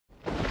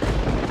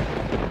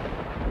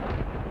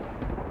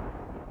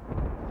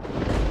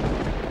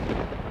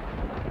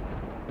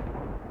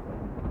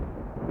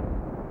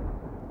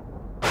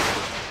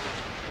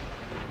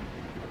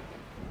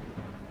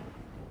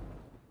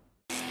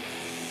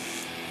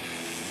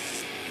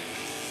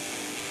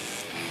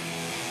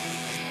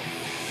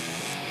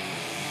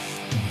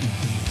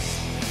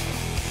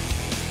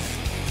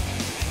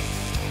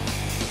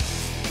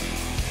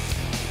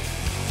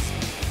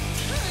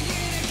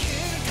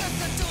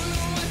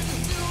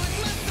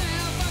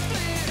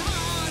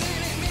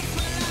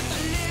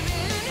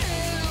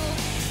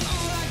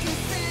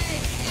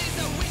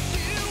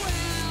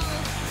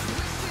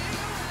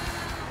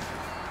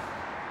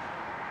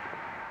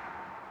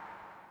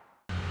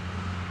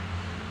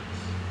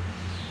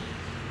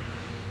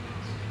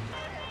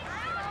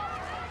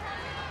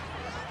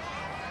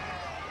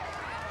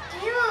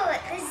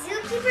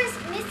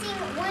missing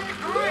one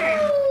arm.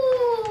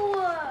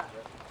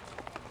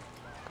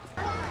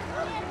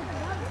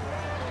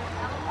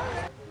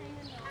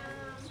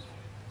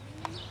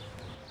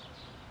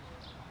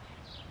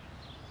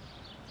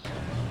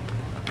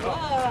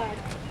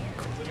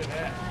 Look at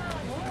that.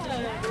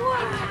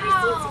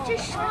 Wow. Such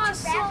a short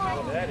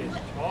Oh, that is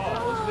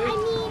tall, isn't it?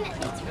 I mean,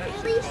 it's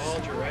That's really a tall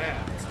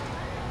giraffe.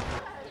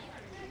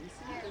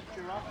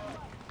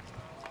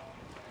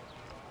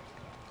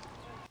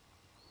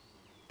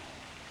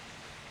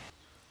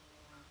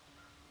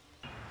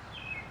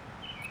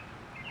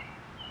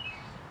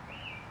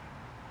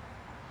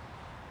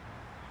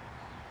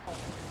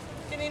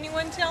 Can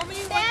anyone tell me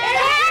what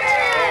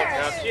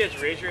Badger! Now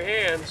kids, raise your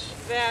hands.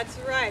 That's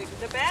right.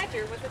 The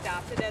badger was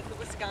adopted as the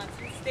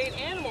Wisconsin state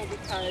animal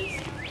because,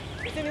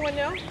 does anyone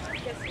know?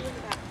 Yes, who was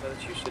adopted?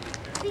 That you should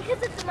be.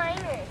 Because it's the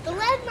miners. The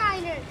lead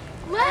miners.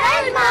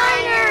 Lead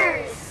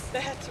miners!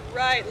 That's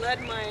right,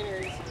 lead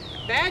miners.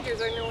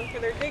 Badgers are known for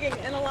their digging,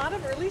 and a lot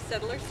of early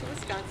settlers to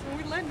Wisconsin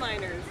were lead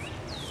miners.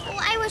 Oh,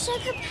 I wish I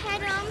could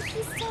pet him.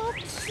 He's so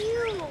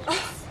cute.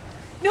 Oh,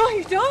 no,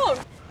 you don't.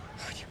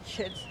 Oh, you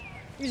kids,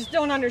 you just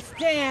don't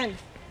understand.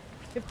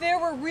 If there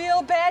were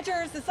real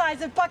badgers the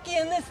size of Bucky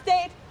in this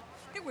state,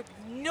 there would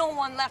be no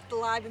one left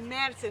alive in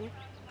Madison,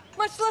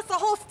 much less the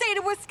whole state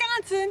of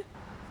Wisconsin.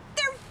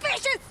 They're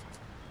vicious!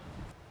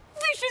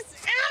 Vicious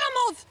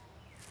animals!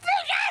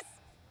 Vicious!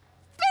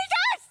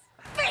 Vicious!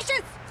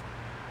 Vicious!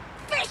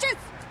 Vicious!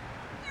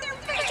 They're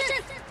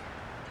vicious!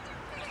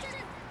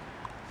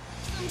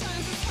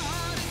 Sometimes it's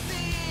hard to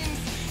things,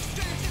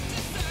 stretch at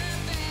the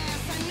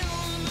surface. I know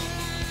all my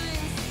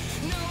lines,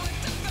 know what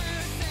the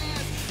verse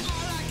says.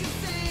 All I can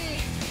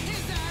say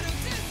is I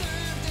don't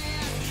deserve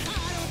this. I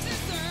don't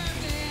deserve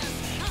this.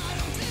 I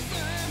don't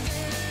deserve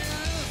this.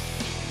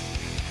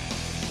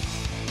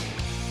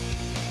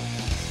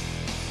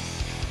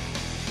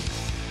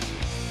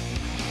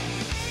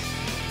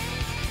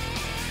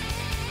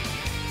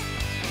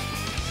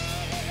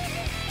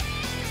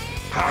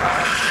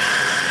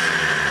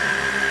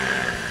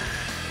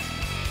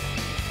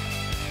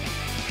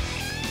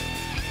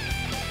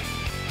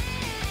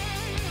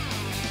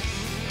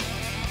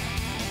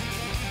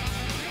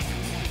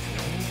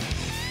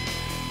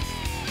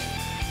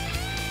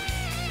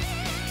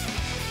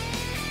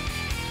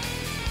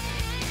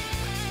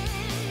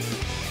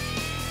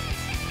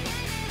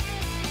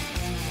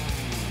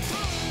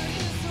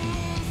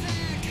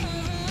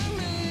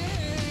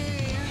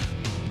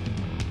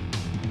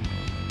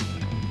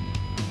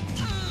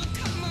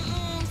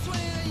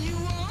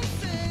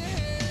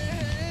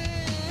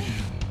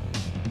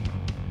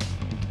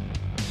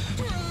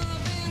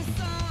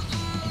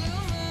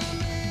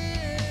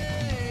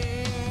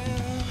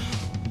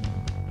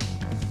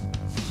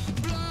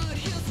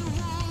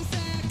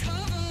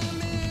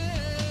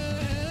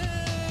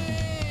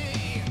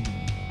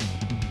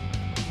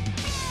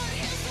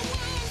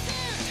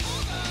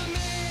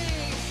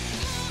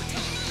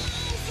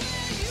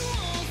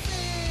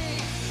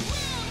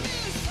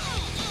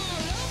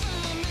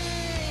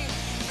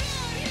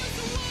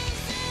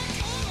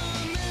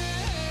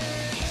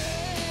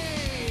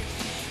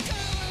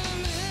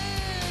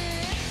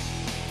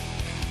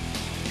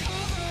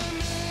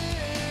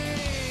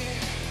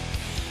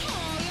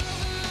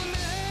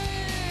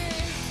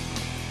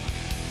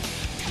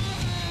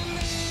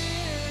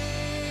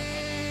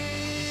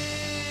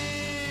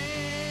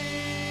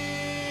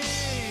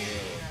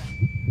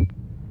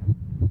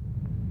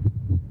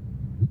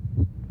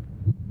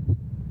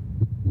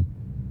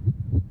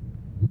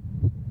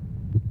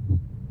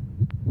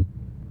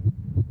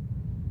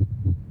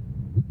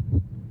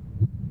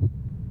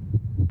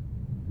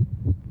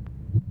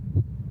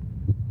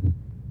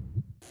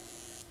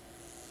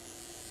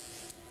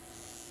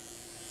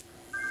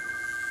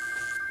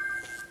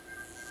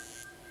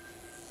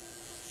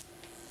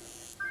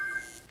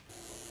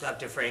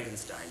 Dr.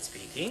 Frankenstein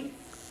speaking.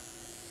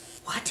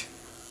 What?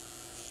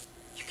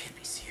 You can't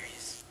be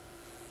serious.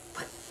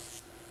 But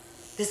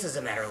this is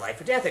a matter of life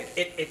or death.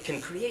 It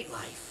can create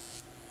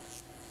life.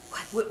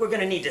 What? We're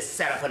gonna need to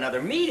set up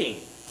another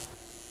meeting.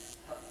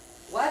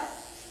 What?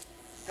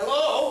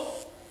 Hello?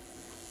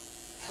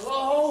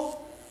 Hello?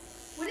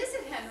 What is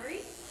it,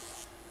 Henry?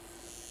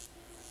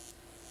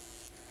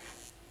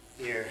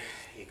 Here,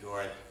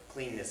 Igor,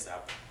 clean this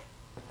up.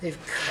 They've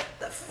cut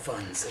the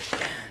funds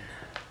again.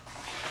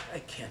 I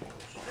can't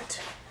believe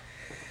it.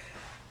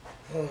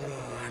 Oh,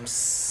 I'm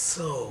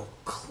so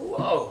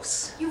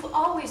close. You've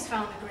always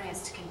found the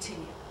grants to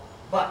continue.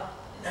 But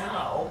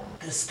now,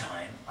 this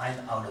time, I'm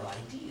out of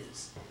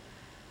ideas.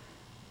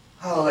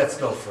 Oh, let's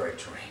go for a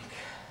drink.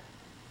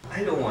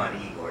 I don't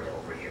want Igor to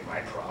overhear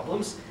my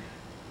problems.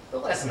 The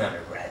less an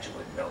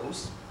undergraduate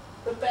knows,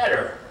 the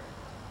better.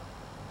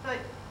 But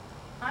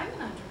I'm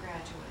an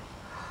undergraduate.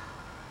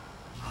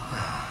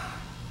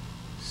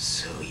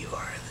 So you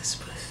are,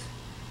 Elizabeth.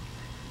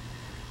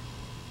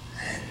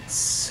 And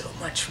so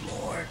much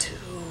more,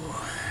 too.